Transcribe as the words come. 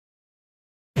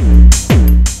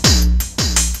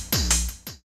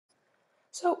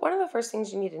one of the first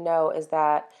things you need to know is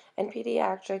that in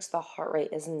pediatrics, the heart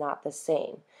rate is not the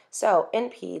same. So in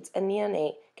peds, a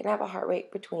neonate can have a heart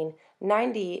rate between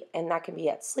 90, and that can be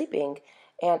at sleeping,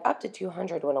 and up to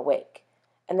 200 when awake.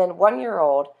 And then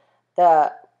 1-year-old,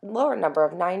 the lower number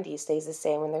of 90 stays the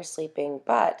same when they're sleeping,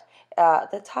 but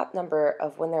the top number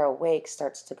of when they're awake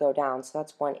starts to go down, so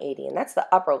that's 180, and that's the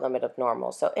upper limit of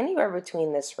normal, so anywhere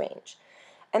between this range.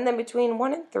 And then between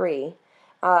 1 and 3,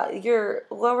 your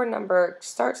lower number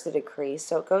starts to decrease,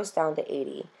 so it goes down to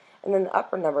 80, and then the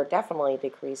upper number definitely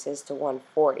decreases to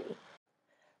 140.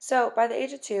 So by the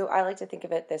age of 2, I like to think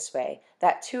of it this way,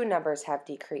 that 2 numbers have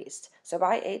decreased. So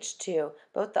by age 2,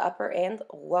 both the upper and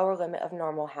lower limit of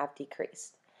normal have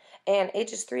decreased. And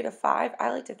ages 3 to 5,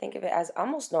 I like to think of it as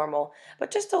almost normal,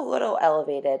 but just a little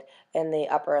elevated in the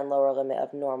upper and lower limit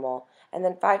of normal. And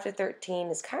then 5 to 13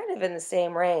 is kind of in the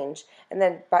same range. And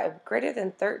then by greater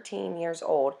than 13 years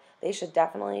old, they should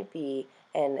definitely be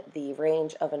in the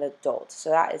range of an adult. So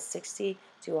that is 60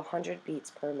 to 100 beats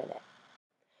per minute.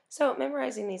 So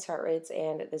memorizing these heart rates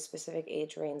and the specific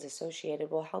age range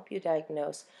associated will help you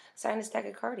diagnose sinus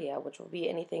tachycardia, which will be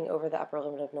anything over the upper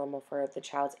limit of normal for the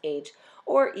child's age,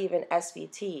 or even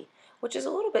SVT, which is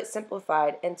a little bit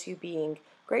simplified into being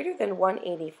greater than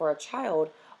 180 for a child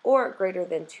or greater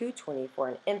than 220 for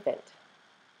an infant.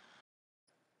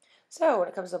 So when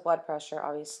it comes to blood pressure,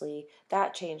 obviously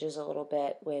that changes a little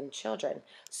bit when children.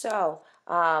 So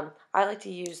I like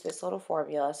to use this little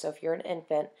formula. So if you're an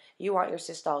infant, you want your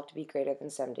systolic to be greater than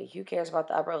 70. Who cares about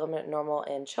the upper limit normal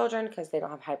in children because they don't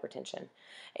have hypertension?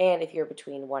 And if you're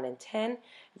between 1 and 10,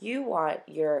 you want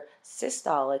your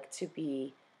systolic to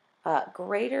be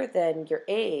greater than your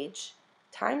age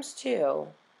times 2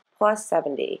 plus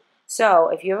 70. So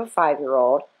if you have a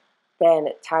 5-year-old, then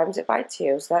times it by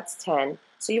 2, so that's 10.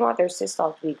 So you want their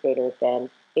systolic to be greater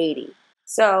than 80.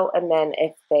 So, and then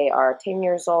if they are 10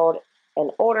 years old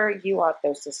and older, you want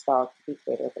their systolic to be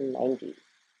greater than 90.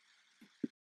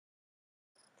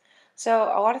 So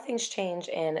a lot of things change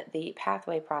in the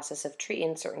pathway process of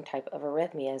treating certain type of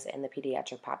arrhythmias in the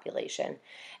pediatric population.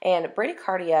 And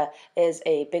bradycardia is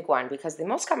a big one because the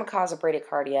most common cause of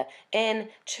bradycardia in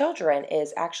children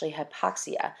is actually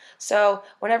hypoxia. So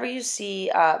whenever you see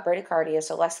bradycardia,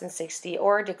 so less than 60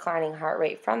 or declining heart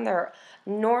rate from their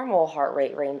normal heart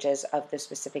rate ranges of the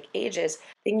specific ages,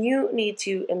 then you need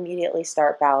to immediately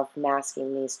start valve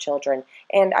masking these children.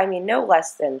 And I mean no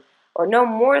less than or no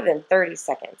more than 30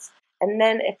 seconds. And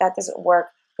then if that doesn't work,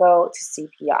 go to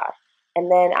CPR. And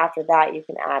then after that, you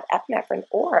can add epinephrine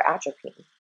or atropine.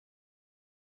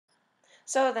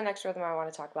 So the next rhythm I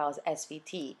want to talk about is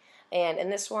SVT. And in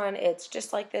this one, it's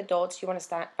just like the adults. You want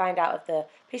to find out if the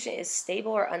patient is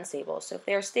stable or unstable. So if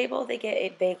they're stable, they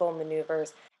get vagal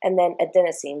maneuvers and then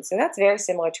adenosine. So that's very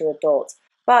similar to adults.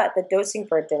 But the dosing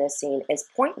for adenosine is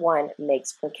 0.1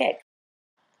 mg per kg.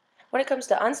 When it comes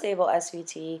to unstable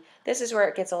SVT, this is where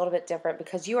it gets a little bit different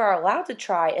because you are allowed to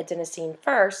try adenosine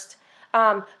first,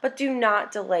 but do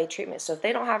not delay treatment. So if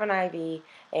they don't have an IV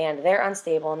and they're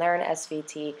unstable and they're in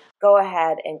SVT, go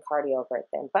ahead and cardiovert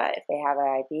them. But if they have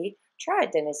an IV, try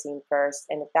adenosine first,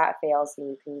 and if that fails, then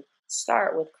you can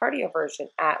start with cardioversion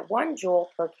at 1 joule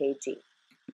per kg.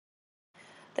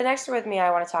 The next arrhythmia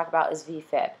I want to talk about is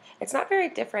VFIB. It's not very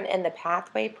different in the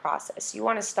pathway process. You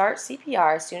want to start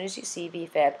CPR as soon as you see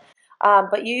VFIB,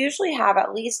 but you usually have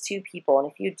at least 2 people,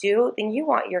 and if you do, then you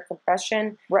want your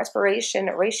compression respiration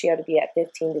ratio to be at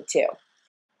 15 to 2.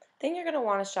 Then you're going to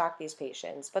want to shock these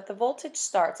patients, but the voltage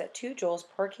starts at 2 joules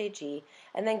per kg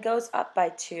and then goes up by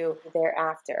 2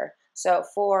 thereafter. So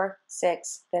 4,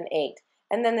 6, then 8.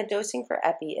 And then the dosing for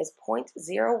epi is 0.01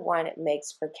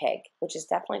 mg per kg, which is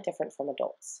definitely different from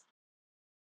adults.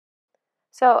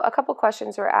 So a couple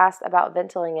questions were asked about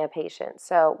ventilating a patient.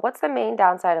 So what's the main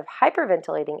downside of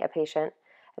hyperventilating a patient?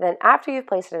 And then after you've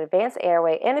placed an advanced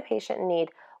airway in a patient in need,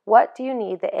 what do you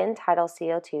need the end tidal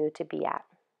CO2 to be at?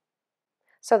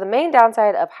 So the main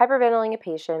downside of hyperventilating a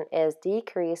patient is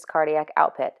decreased cardiac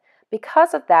output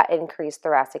because of that increased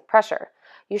thoracic pressure.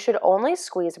 You should only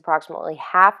squeeze approximately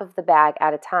half of the bag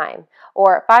at a time,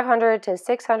 or 500 to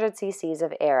 600 cc's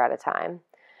of air at a time.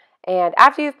 And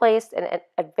after you've placed an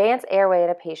advanced airway in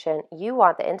a patient, you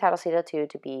want the end tidal CO2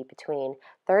 to be between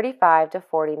 35 to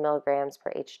 40 milligrams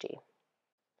per Hg.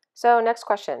 So next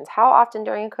questions. How often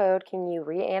during a code can you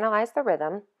reanalyze the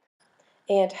rhythm?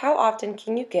 And how often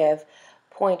can you give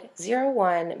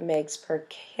 0.01 mg per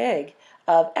kg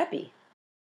of epi?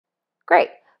 Great.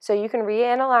 So you can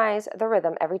reanalyze the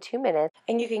rhythm every 2 minutes,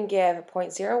 and you can give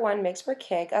 0.01 mg per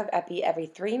kg of epi every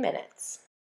 3 minutes.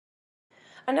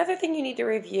 Another thing you need to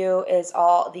review is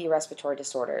all the respiratory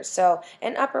disorders. So,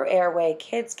 in upper airway,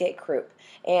 kids get croup,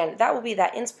 and that will be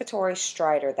that inspiratory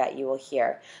stridor that you will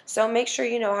hear. So, make sure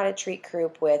you know how to treat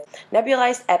croup with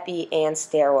nebulized epi and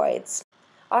steroids.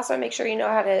 Also, make sure you know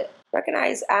how to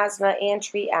recognize asthma and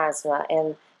treat asthma,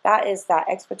 and that is that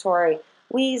expiratory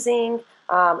wheezing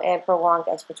and prolonged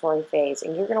expiratory phase.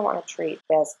 And you're going to want to treat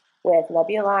this with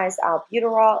nebulized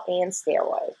albuterol and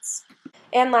steroids.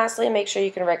 And lastly, make sure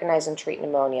you can recognize and treat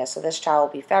pneumonia. So this child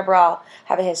will be febrile,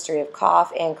 have a history of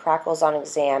cough and crackles on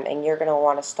exam, and you're going to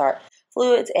want to start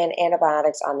fluids and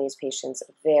antibiotics on these patients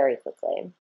very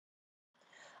quickly.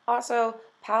 Also,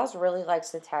 PALS really likes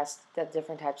to test the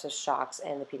different types of shocks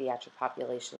in the pediatric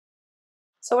population.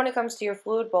 So when it comes to your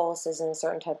fluid boluses and a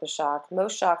certain type of shock,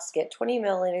 most shocks get 20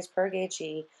 milliliters per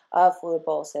kg of fluid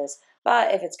boluses.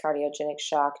 But if it's cardiogenic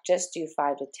shock, just do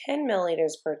 5 to 10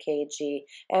 milliliters per kg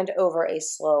and over a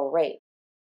slow rate.